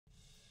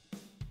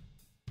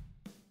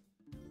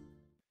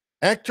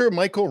Actor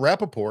Michael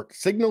Rapaport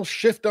signals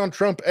shift on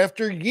Trump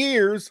after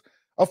years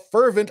of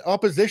fervent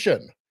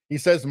opposition. He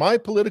says, my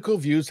political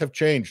views have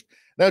changed.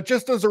 Now,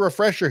 just as a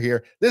refresher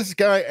here, this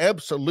guy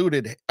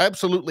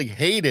absolutely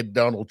hated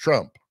Donald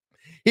Trump.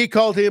 He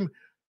called him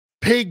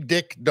Pig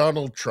Dick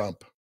Donald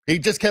Trump. He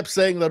just kept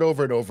saying that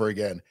over and over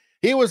again.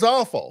 He was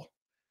awful,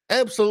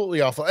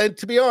 absolutely awful. And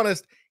to be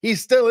honest, he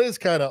still is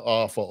kind of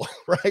awful,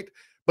 right?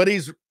 But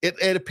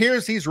it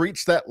appears he's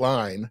reached that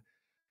line,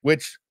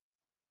 which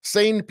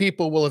sane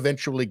people will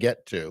eventually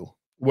get to,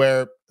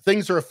 where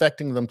things are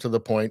affecting them to the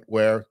point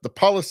where the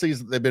policies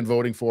that they've been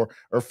voting for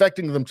are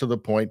affecting them to the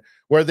point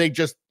where they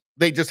just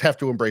have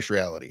to embrace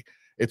reality.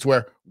 It's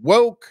where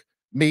woke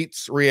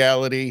meets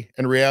reality,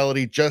 and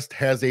reality just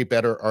has a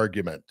better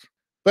argument.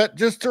 But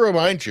just to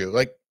remind you,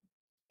 like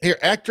here,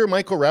 actor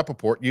Michael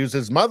Rapaport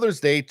uses Mother's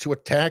Day to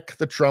attack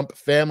the Trump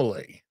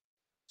family.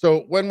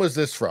 So when was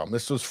this from?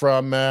 This was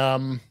from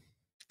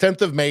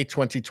 10th of May,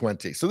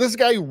 2020. So this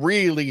guy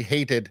really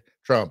hated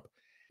Trump.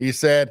 He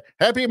said,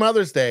 happy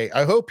Mother's Day.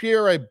 I hope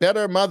you're a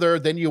better mother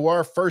than you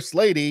are first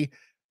lady.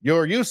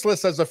 You're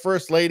useless as a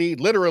first lady.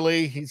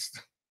 Literally,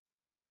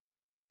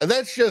 and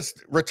that's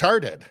just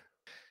retarded.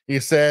 He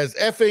says,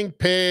 effing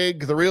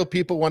pig. The real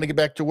people want to get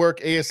back to work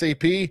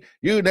ASAP.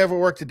 You never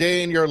worked a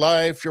day in your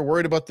life. You're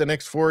worried about the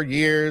next 4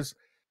 years.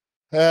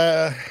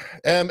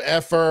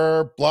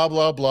 MFer, blah,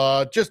 blah,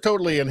 blah. Just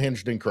totally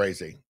unhinged and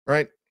crazy,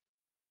 right?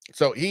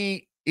 So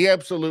he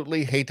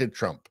absolutely hated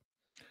Trump.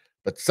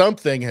 But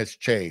something has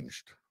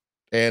changed.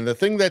 And the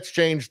thing that's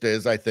changed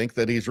is, I think,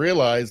 that he's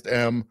realized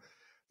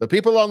the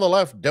people on the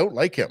left don't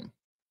like him.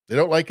 They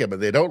don't like him,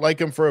 and they don't like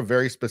him for a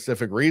very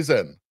specific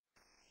reason.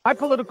 My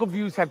political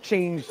views have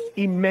changed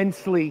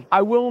immensely.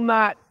 I will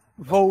not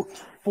vote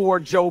for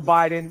Joe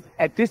Biden.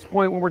 At this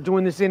point, when we're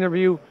doing this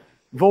interview,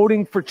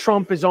 voting for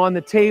Trump is on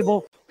the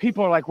table.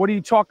 People are like, what are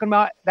you talking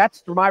about?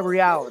 That's my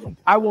reality.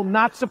 I will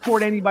not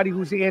support anybody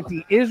who's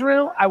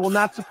anti-Israel. I will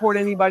not support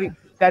anybody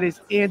that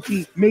is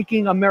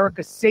anti-making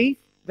America safe,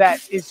 that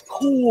is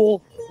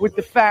cool with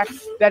the fact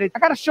that I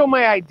got to show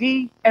my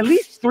ID at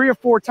least 3 or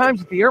 4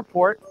 times at the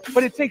airport,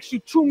 but it takes you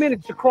 2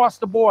 minutes to cross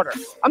the border.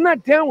 I'm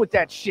not down with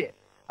that shit.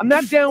 I'm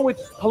not down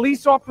with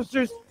police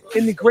officers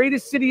in the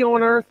greatest city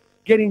on earth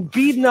getting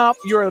beaten up.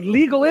 You're a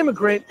legal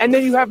immigrant, and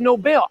then you have no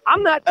bail.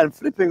 I'm not... And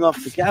flipping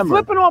off the camera.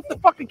 Flipping off the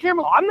fucking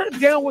camera. I'm not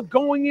down with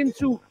going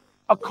into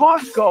a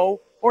Costco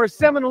or a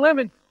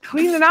 7-Eleven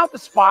cleaning out the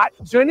spot.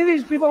 So any of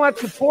these people that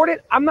support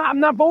it, I'm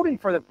not voting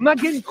for them. I'm not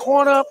getting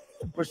caught up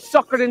or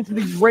suckered into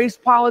these race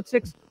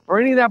politics or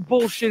any of that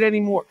bullshit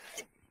anymore.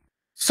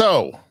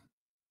 So,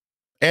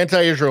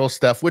 anti-Israel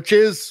stuff, which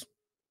is,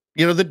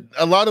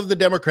 a lot of the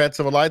Democrats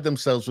have allied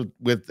themselves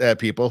with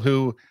people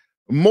who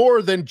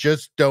more than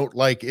just don't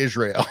like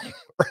Israel,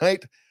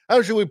 right?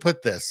 How should we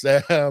put this?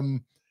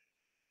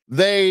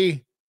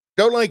 They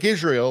don't like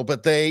Israel,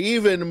 but they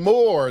even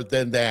more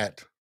than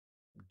that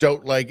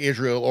don't like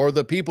Israel or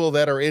the people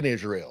that are in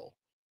Israel.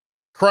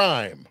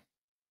 Crime.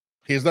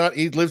 He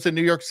lives in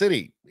New York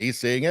City. He's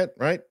seeing it,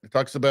 right? He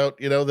talks about,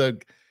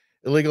 the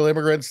illegal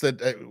immigrants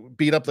that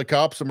beat up the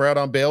cops and were out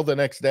on bail the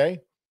next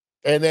day.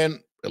 And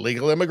then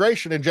illegal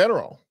immigration in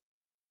general.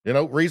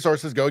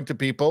 Resources going to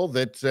people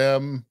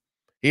that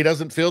he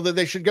doesn't feel that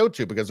they should go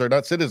to because they're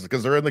not citizens,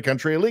 because they're in the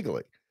country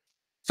illegally.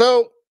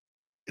 So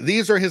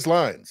these are his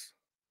lines.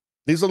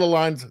 These are the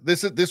lines.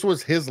 This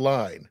was his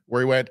line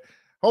where he went,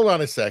 hold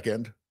on a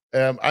second.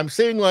 I'm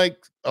seeing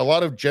like a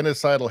lot of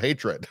genocidal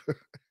hatred,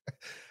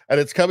 and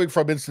it's coming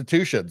from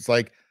institutions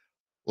like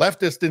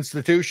leftist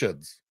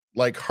institutions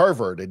like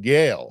Harvard and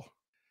Yale.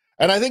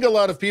 And I think a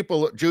lot of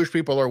Jewish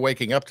people are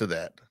waking up to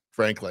that,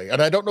 frankly.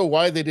 And I don't know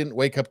why they didn't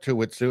wake up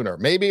to it sooner.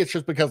 Maybe it's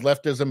just because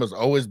leftism has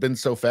always been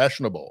so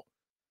fashionable,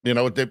 this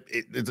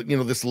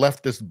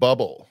leftist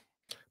bubble.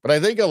 But I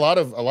think a lot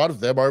of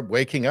them are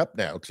waking up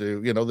now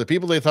to, the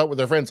people they thought were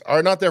their friends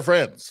are not their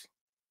friends.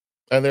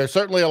 And they're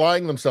certainly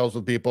allying themselves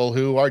with people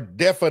who are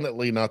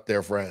definitely not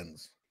their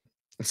friends.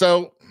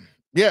 So,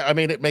 yeah, I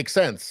mean, it makes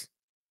sense.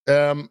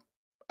 Again,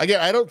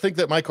 I don't think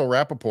that Michael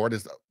Rapaport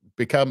has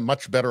become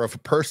much better of a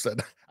person.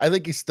 I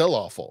think he's still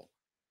awful.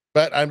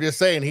 But I'm just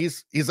saying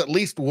he's at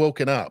least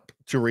woken up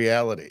to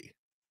reality,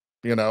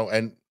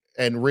 and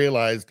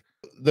realized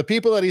the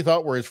people that he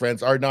thought were his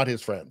friends are not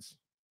his friends,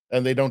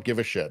 and they don't give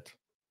a shit.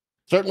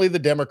 Certainly the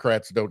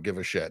Democrats don't give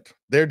a shit.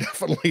 They're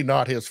definitely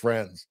not his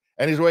friends.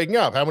 And he's waking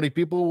up. How many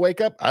people will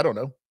wake up? I don't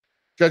know.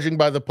 Judging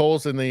by the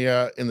polls in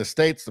the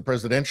states, the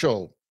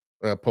presidential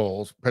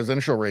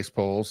race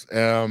polls,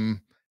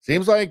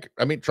 seems like,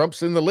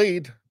 Trump's in the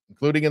lead,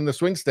 including in the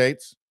swing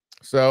states.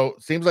 So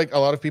seems like a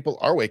lot of people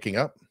are waking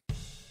up.